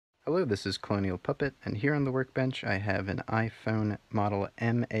Hello, this is Colonial Puppet, and here on the workbench I have an iPhone model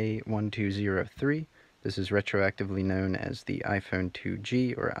MA1203. This is retroactively known as the iPhone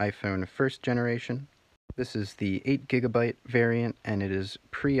 2G or iPhone first generation. This is the 8GB variant, and it is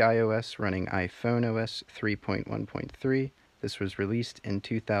pre-iOS running iPhone OS 3.1.3. This was released in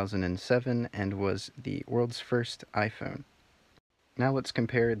 2007 and was the world's first iPhone. Now let's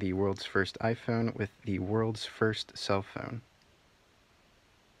compare the world's first iPhone with the world's first cell phone.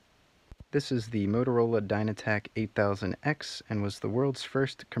 This is the Motorola DynaTAC 8000X and was the world's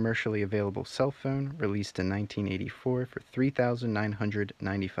first commercially available cell phone, released in 1984 for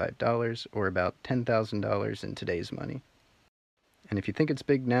 $3,995, or about $10,000 in today's money. And if you think it's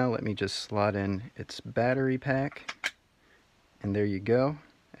big now, let me just slot in its battery pack, and there you go.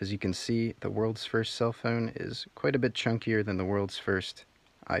 As you can see, the world's first cell phone is quite a bit chunkier than the world's first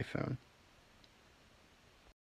iPhone.